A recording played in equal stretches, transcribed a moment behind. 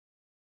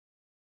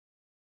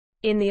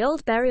In the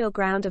old burial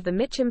ground of the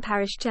Mitcham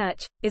parish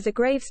church, is a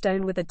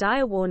gravestone with a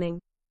dire warning.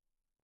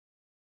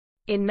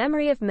 In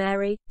memory of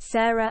Mary,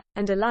 Sarah,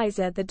 and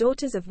Eliza, the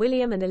daughters of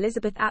William and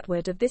Elizabeth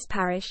Atwood of this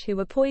parish, who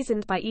were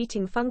poisoned by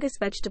eating fungus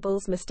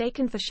vegetables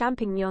mistaken for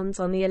champignons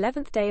on the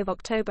 11th day of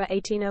October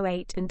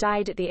 1808 and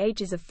died at the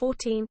ages of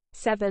 14,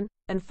 7,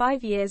 and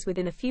 5 years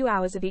within a few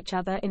hours of each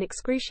other in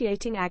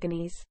excruciating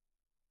agonies.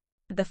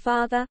 The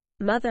father,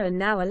 mother and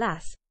now,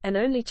 alas, an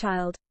only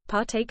child,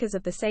 partakers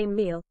of the same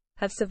meal,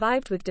 have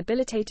survived with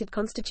debilitated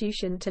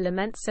constitution to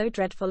lament so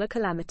dreadful a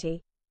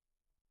calamity.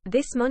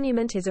 This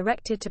monument is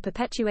erected to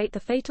perpetuate the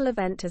fatal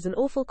event as an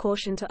awful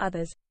caution to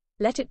others.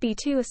 Let it be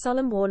too a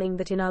solemn warning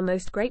that in our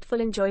most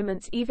grateful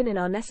enjoyments, even in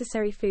our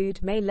necessary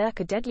food, may lurk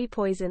a deadly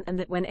poison, and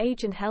that when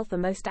age and health are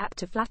most apt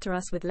to flatter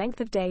us with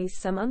length of days,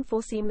 some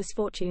unforeseen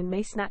misfortune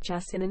may snatch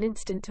us in an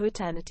instant to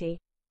eternity.